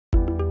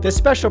This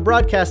special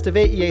broadcast of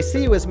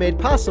AEAC was made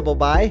possible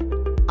by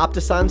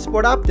Optisan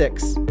Sport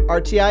Optics,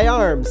 RTI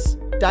Arms,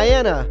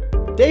 Diana,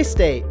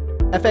 Daystate,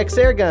 FX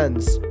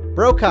Airguns,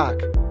 Brocock,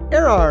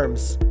 Air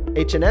Arms,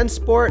 H&N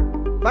Sport,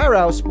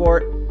 Virao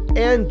Sport,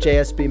 and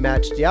JSB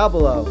Match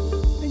Diablo.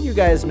 And you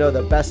guys know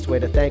the best way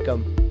to thank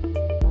them.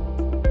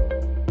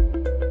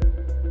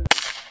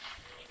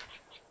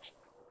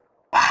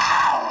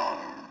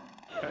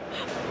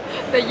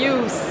 The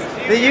use.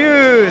 The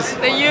use.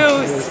 The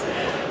use.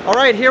 All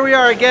right, here we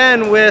are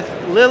again with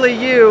Lily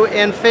Yu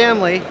and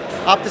family,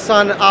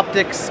 Optisan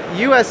Optics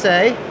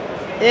USA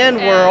and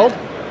World.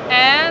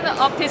 And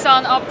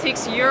Optisan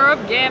Optics Europe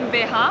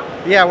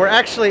GmbH. Yeah, we're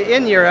actually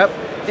in Europe.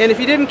 And if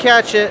you didn't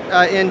catch it,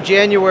 in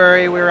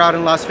January we were out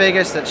in Las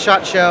Vegas at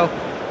SHOT Show,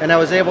 and I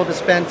was able to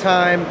spend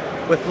time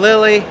with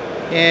Lily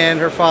and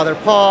her father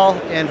Paul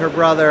and her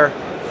brother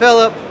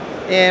Philip,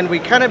 and we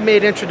kind of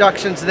made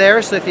introductions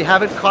there. So if you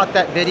haven't caught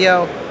that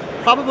video,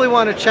 probably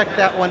want to check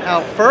that one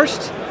out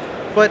first.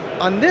 But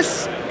on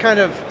this kind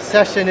of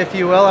session, if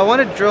you will, I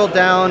want to drill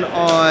down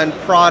on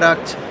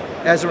product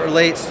as it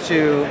relates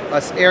to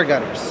us air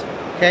gunners.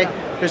 Okay,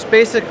 there's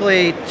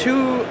basically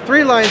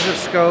three lines of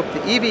scope: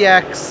 the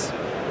EVX,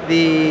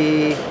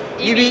 the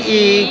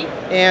EVE,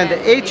 and the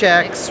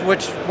HX.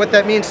 Which what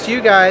that means to you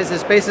guys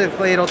is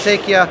basically it'll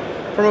take you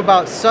from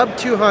about sub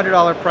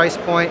 $200 price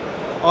point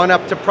on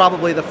up to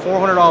probably the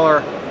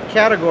 $400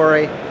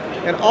 category,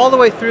 and all the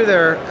way through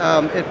there,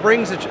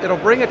 it'll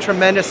bring a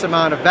tremendous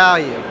amount of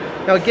value.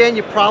 Now again,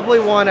 you probably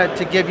want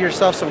to give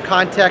yourself some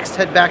context,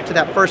 head back to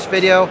that first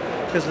video,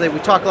 because we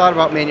talk a lot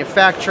about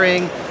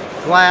manufacturing,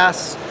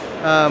 glass,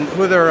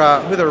 who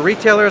their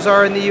retailers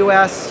are in the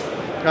US,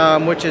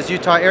 which is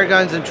Utah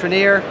Airguns and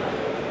Trenier,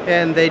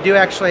 and they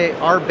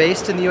are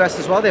based in the US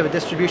as well. They have a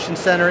distribution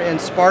center in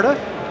Sparta,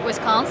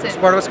 Wisconsin.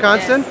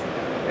 Yes.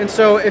 And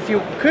so if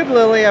you could,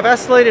 Lily, I've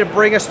asked Lily to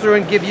bring us through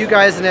and give you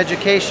guys an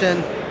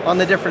education on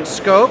the different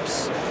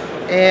scopes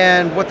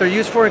and what they're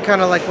used for and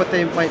kind of like what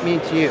they might mean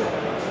to you.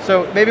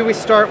 So maybe we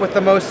start with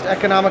the most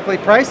economically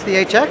priced,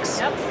 the HX.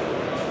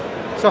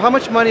 Yep. So how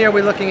much money are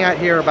we looking at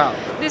here about?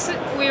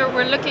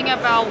 We're looking at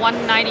about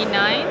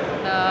 $199,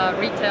 the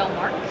retail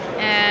mark,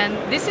 and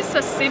this is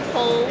a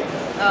simple,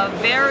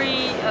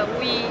 very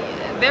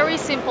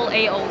simple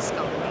AO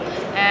scope,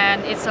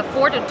 and it's a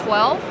 4 to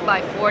 12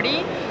 by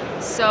 40.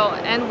 So,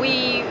 and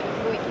we've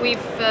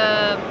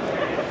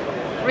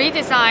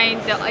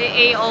redesigned the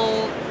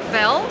AO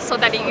bell so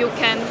that you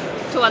can,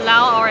 to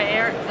allow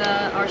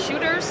our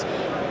shooters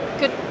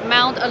could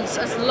mount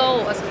as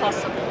low as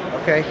possible.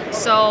 Okay.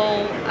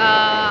 So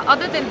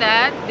other than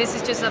that, this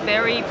is just a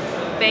very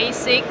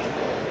basic,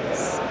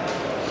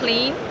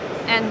 clean,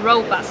 and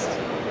robust.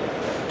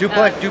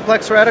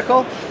 Duplex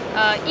reticle?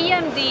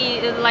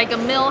 EMD is like a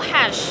mill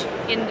hash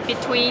in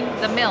between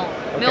the mill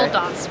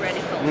dots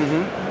reticle.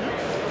 Mm-hmm.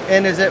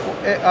 And is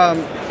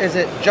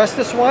it just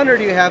this one, or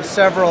do you have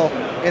several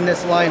in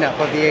this lineup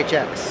of the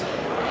HX?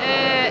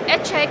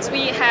 HX,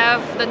 we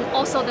have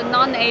also the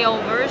non-AO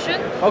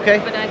version. Okay.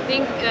 But I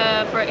think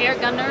for air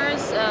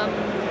gunners,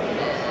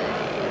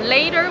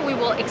 later we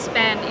will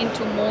expand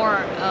into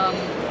more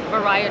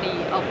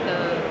variety of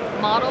the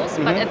models.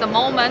 Mm-hmm. But at the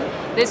moment,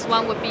 this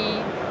one would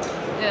be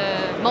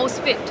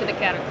most fit to the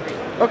category.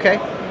 Okay.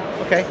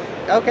 Okay.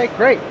 Okay.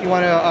 Great. You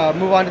want to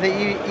move on to the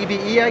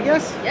EVE, I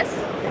guess? Yes.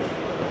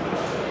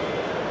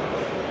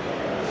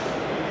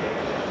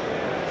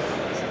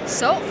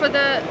 So for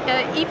the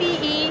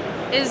EVE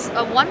is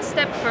one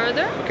step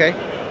further. Okay.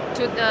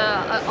 To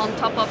the on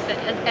top of the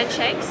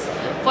HX.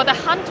 For the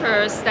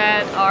hunters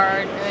that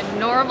are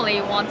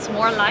normally wants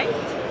more light,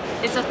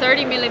 it's a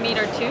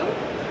 30mm tube.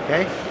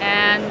 Okay.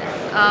 And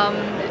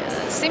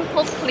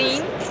simple,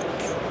 clean,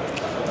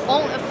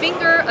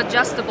 finger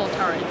adjustable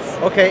turrets.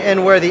 Okay.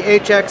 And where the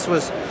HX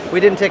was, we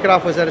didn't take it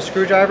off. Was that a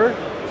screwdriver?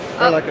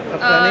 Or like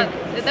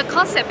a the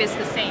concept is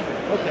the same.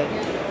 Okay.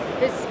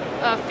 It's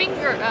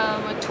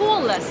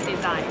toolless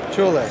design.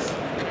 Toolless.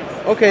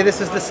 Okay, this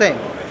is the same.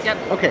 Yep.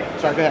 Okay,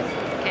 sorry, go ahead.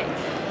 Okay,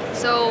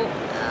 so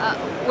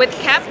with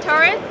cap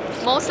turret,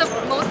 most of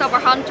our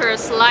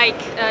hunters like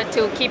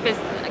to keep it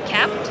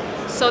capped.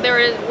 So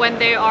when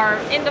they are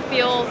in the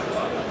field,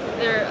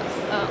 they're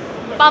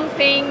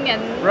bumping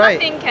and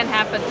nothing can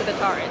happen to the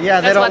turret. Yeah,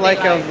 they don't like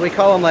them. We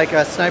call them like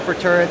sniper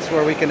turrets,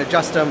 where we can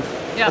adjust them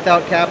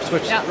without caps,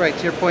 which, right,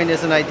 to your point,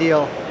 isn't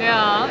ideal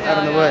out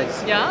in the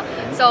woods. Yeah.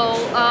 So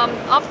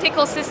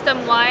optical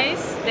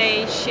system-wise,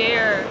 they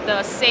share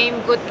the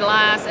same good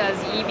glass as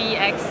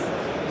EVX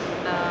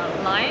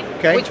line,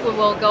 which we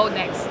will go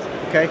next.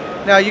 Okay.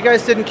 Now, you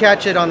guys didn't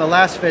catch it on the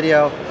last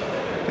video,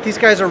 but these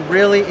guys are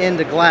really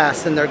into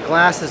glass, and their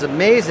glass is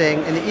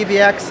amazing, and the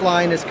EVX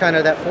line is kind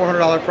of that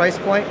 $400 price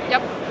point.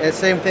 Yep. And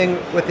same thing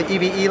with the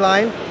EVE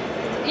line.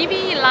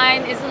 EVE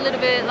line is a little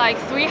bit like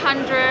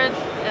 300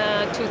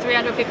 to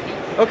 350.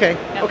 Okay,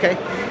 okay.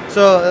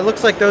 So it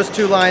looks like those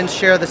two lines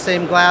share the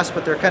same glass,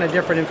 but they're kind of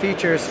different in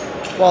features.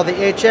 While the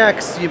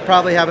HX, you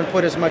probably haven't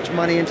put as much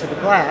money into the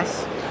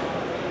glass,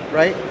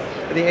 right?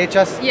 the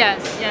HS?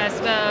 Yes, yes.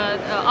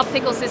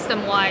 Optical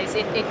system-wise,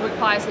 it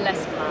requires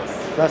less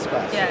glass. Less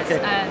glass. Yes, Okay.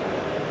 and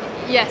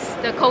yes,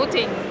 the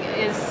coating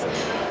is.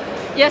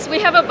 Yes, we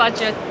have a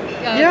budget.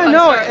 Yeah,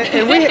 no,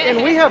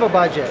 and we have a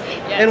budget.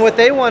 Yes. And what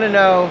they want to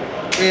know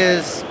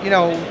is, you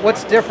know,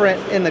 what's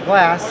different in the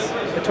glass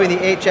between the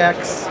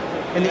HX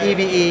and the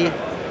EVE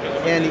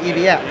and the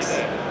EVX.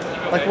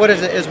 Like, what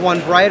is it? Is one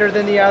brighter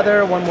than the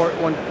other? One more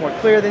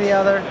clear than the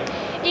other?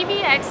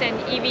 EVX and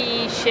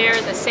EVE share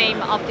the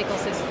same optical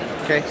system.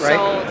 Okay, right.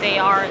 So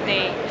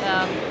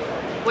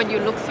when you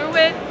look through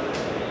it,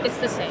 it's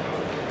the same.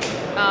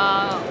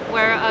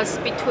 Whereas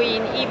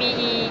between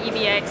EVE,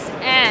 EVX,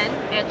 and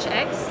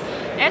HX,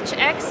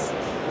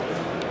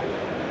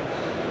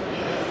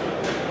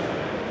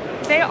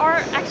 they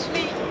are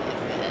actually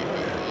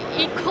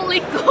equally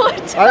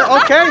good.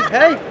 Okay,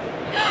 hey,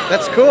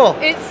 that's cool.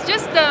 It's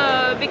just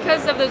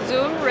because of the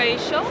zoom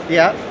ratio.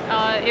 Yeah.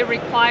 It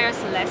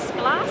requires less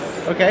glass.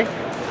 Okay.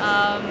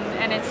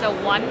 And it's a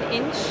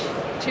 1-inch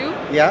tube.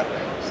 Yeah.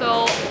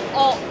 So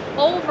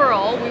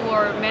overall, we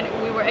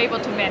were able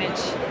to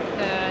manage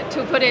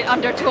to put it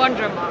under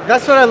 200 mark.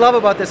 That's what I love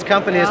about this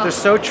company is Yeah. they're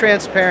so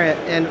transparent,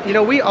 and you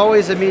know, we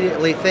always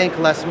immediately think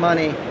less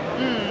money.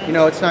 You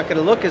know, it's not going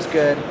to look as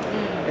good.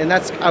 And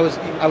that's I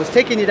was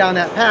taking you down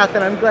that path,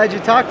 and I'm glad you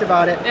talked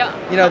about it. Yeah.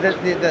 You know, the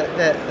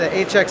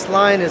HX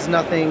line is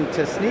nothing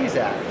to sneeze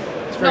at.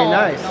 It's very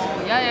nice. No,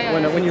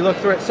 yeah. When you look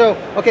through it. So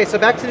okay, so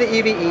back to the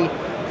EVE.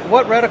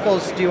 What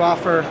reticles do you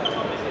offer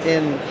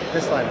in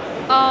this lineup?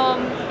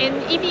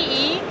 In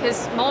EVE,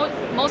 because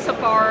most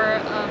of our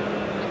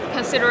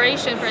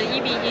consideration for the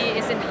EVE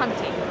is in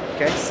hunting.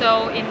 Okay.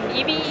 So in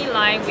EVE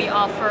line, we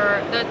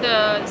offer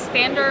the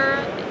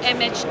standard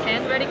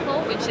MH10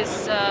 reticle, which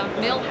is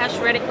mill hash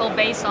reticle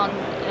based on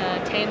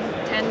 10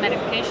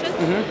 magnification.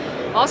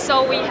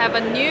 Also, we have a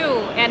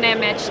new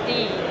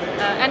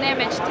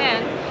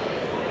NMH10,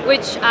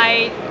 which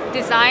I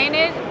designed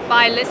it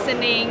by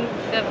listening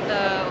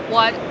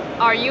what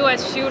our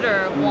US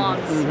shooter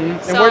wants. And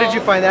So, where did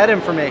you find that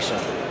information?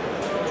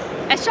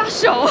 at SHOT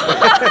Show.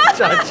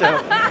 SHOT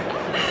Show.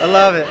 I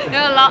love it.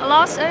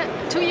 Last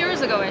 2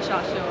 years ago at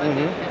SHOT Show. I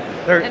think.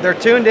 They're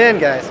tuned in,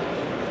 guys.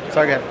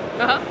 Sorry, go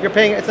ahead. Uh-huh. You're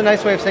paying. It's a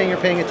nice way of saying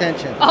you're paying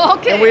attention. Oh,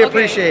 okay. And we okay.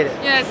 appreciate it.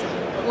 Yes,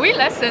 we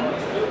listen.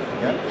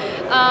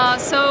 Yeah.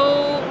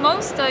 So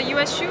most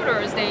U.S.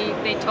 shooters,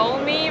 they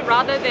told me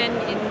rather than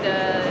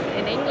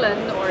in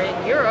England or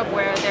in Europe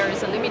where there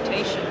is a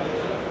limitation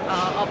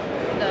of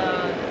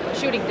the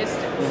shooting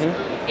distance.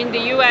 In the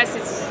U.S.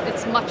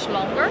 it's much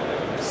longer,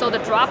 so the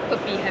drop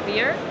could be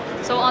heavier.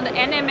 So on the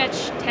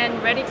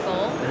NMH10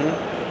 reticle,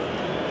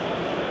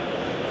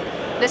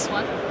 this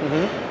one.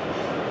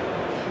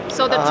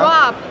 So the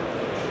drop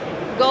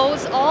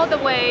goes all the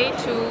way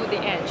to the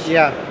edge.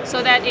 Yeah.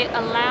 So that it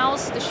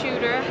allows the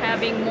shooter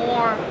having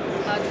more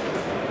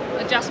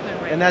adjustment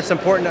range. And that's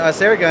important to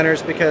us air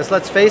gunners because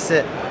let's face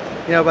it,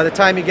 you know, by the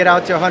time you get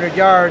out to 100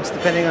 yards,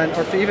 depending on,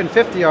 or even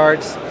 50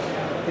 yards,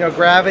 you know,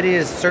 gravity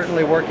is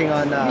certainly working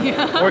on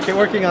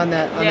working on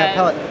that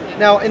pellet. Yeah.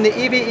 Now, in the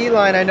EVE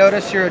line, I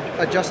notice your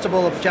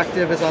adjustable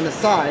objective is on the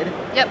side.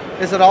 Yep.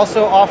 Is it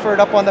also offered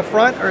up on the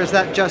front, or is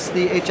that just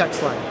the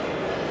HX line?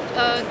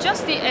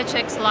 Just the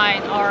HX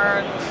line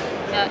are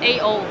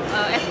AO,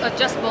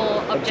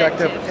 adjustable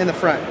objective. In the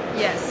front.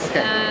 Yes.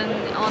 Okay. And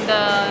on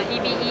the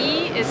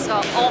EVE, it's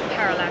all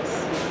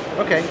parallax.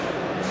 Okay.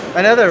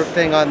 Another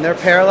thing on their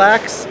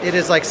parallax, it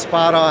is like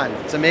spot on.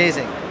 It's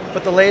amazing.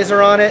 Put the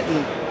laser on it,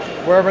 and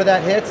wherever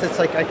that hits, it's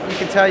like you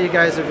can tell you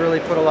guys have really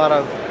put a lot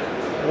of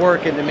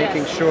work into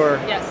making sure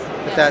that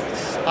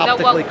that's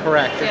optically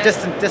correct. Yes.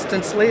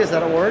 Distancely, is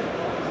that a word?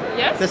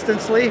 Yes.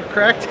 Distancely,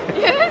 correct?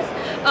 Yes.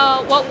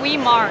 What we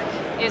mark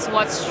is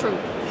what's true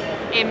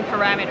in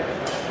parameter.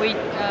 We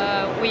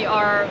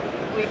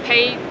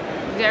pay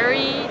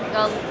very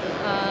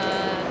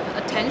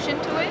attention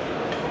to it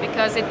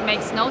because it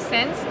makes no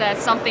sense that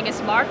something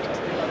is marked.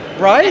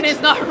 Right? And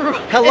it's not.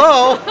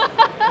 Hello.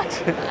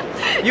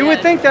 You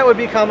would think that would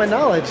be common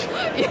knowledge.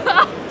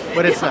 Yeah.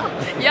 But it's not.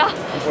 Yeah.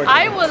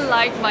 I would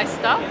like my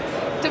stuff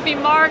to be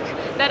marked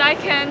that I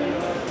can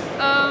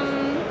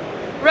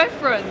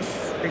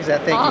reference.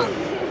 Exactly. Thank you.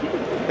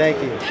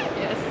 Thank you.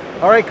 Yes.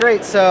 All right,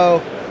 great.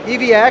 So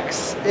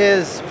EVX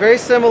is very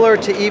similar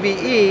to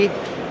EVE,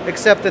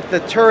 except that the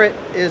turret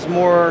is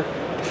more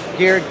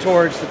geared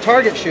towards the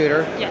target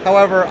shooter. Yes.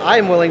 However,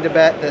 I'm willing to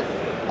bet that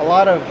a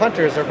lot of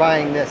hunters are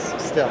buying this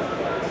still.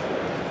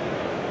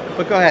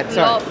 But go ahead,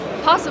 sorry.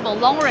 Possible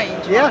long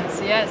range Yeah.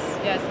 ones. Yes,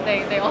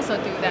 they also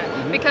do that.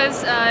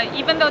 Because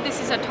even though this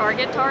is a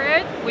target,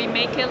 we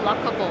make it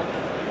lockable.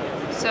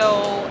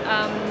 So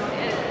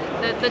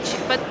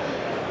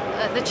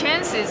the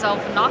chances of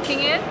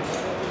knocking it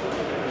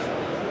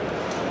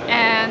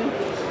and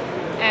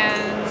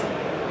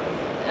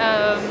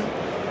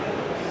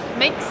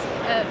makes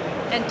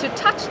and to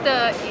touch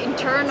the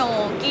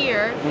internal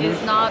gear is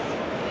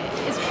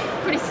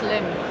pretty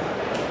slim.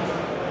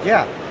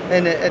 Yeah,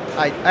 and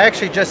I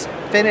actually just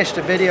finished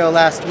a video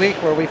last week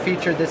where we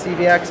featured this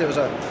EVX. It was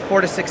a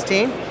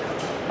 4-16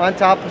 on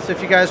top. So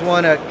if you guys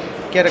want to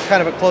get a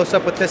kind of a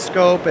close-up with this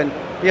scope and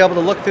be able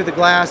to look through the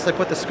glass. I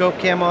put the scope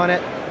cam on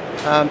it.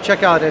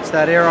 Check out, it's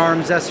that Air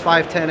Arms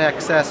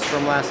S510XS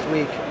from last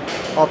week,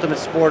 Ultimate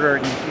Sporter,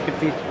 and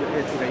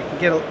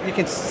you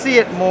can see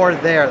it more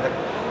there. The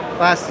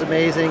glass is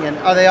amazing, and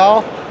are they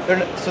all?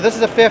 So this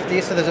is a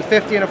 50, so there's a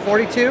 50 and a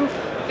 42?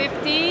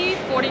 50,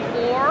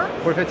 44.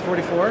 50,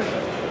 44?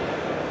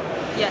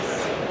 Yes.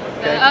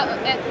 Okay.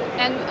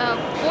 And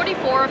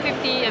 44,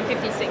 50, and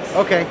 56.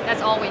 Okay.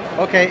 That's all we have.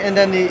 Okay, and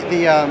then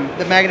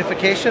the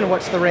magnification,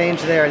 what's the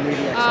range there in the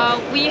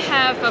EVX? We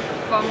have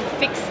from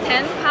fixed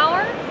 10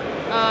 power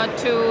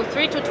to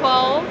 3 to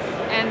 12,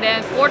 and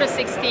then 4 to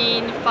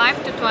 16,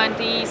 5 to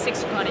 20,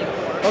 6 to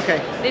 24.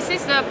 Okay. This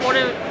is the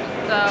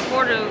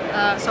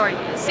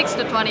 6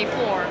 to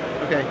 24.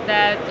 Okay.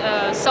 That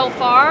so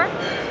far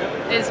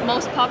is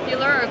most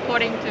popular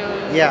according to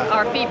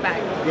our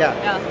feedback.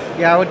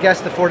 Yeah, I would guess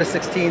the 4 to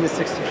 16, the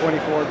 6 to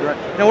 24.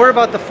 Now we're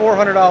about the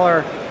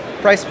 $400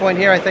 price point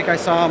here. I think I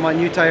saw them on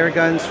Utah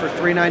Airguns for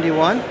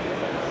 $391.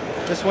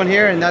 This one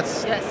here, and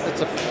that's an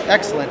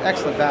excellent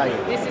value.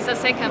 This is a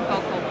second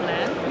focal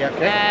plan. Yeah,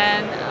 okay.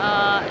 And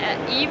at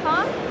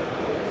EVA,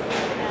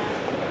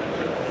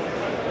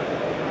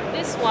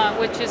 this one,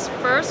 which is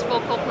first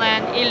focal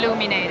plan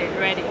illuminated,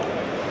 ready.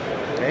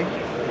 Okay.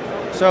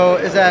 So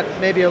is that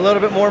maybe a little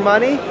bit more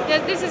money? Yeah,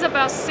 this is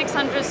about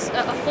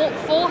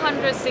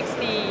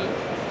 460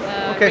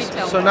 okay,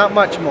 retail. So not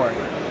much more.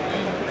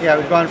 Yeah,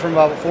 we've gone from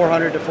about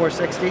 400 to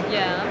 460.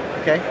 Yeah.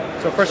 Okay.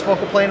 So first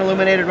focal plane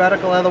illuminated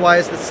reticle,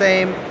 otherwise the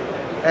same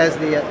as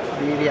the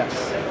EVX.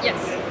 Yes.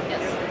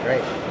 Yes.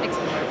 Great.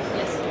 Excellent.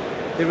 Yes.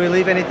 Did we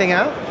leave anything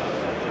out?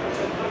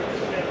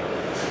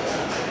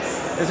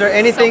 Is there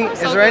anything? So far,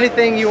 so is there good.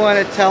 anything you want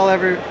to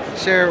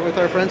share with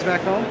our friends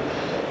back home?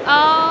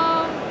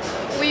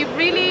 We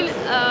really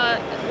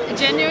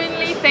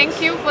genuinely thank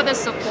you for the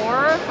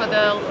support,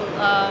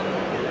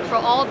 for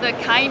all the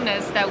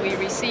kindness that we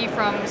receive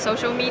from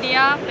social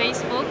media,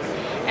 Facebook,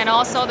 and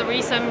also the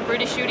recent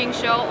British shooting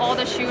show. All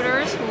the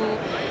shooters who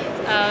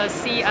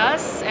see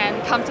us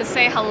and come to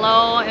say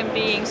hello and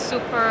being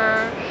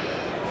super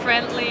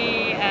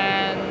friendly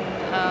and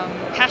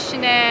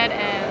passionate,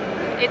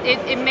 and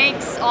it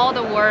makes all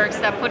the works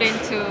that put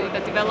into the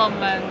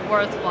development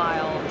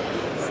worthwhile.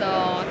 So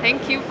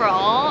thank you for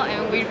all,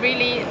 and we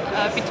really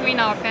between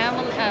our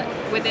family,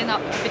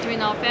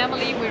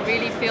 we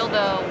really feel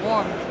the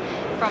warmth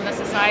from the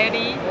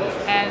society,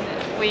 and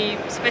we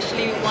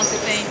especially want to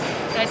say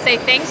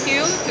thank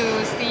you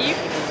to Steve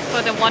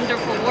for the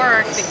wonderful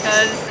work,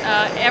 because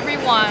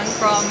everyone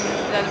from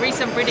the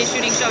recent British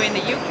shooting show in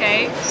the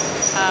UK,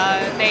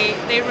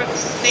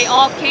 they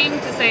all came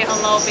to say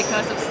hello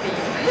because of Steve.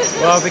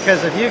 Well,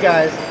 because of you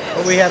guys.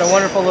 We had a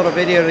wonderful little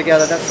video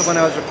together. That's the one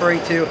I was referring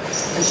to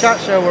in SHOT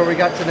Show, where we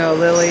got to know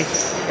Lily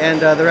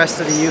and the rest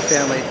of the U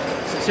family.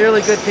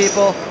 Sincerely good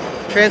people,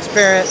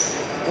 transparent,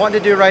 wanting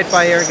to do right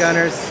by air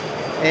gunners.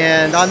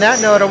 And on that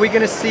note, are we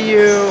going to see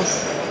you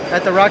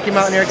at the Rocky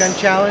Mountain Airgun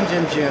Challenge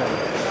in June?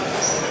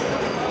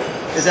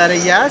 Is that a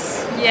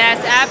yes?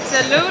 Yes,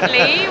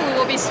 absolutely. We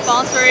will be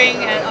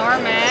sponsoring at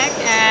RMAC,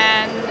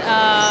 and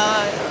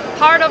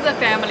part of the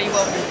family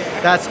will be there.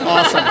 That's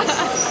awesome.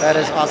 That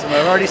is awesome.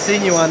 I've already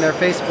seen you on their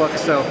Facebook,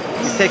 so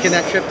you've taken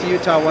that trip to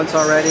Utah once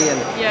already,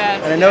 and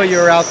I know you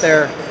were out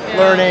there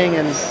learning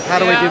and how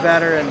do we do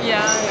better, and it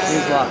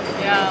means a lot.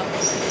 Yeah,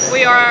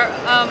 we are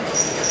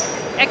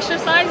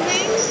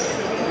exercising,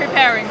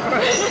 preparing for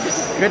it.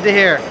 Good to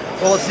hear.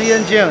 Well, we'll see you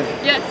in June.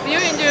 Yes, see you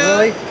in June.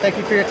 Lily, thank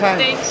you for your time.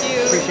 Thank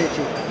you. Appreciate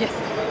you. Yes.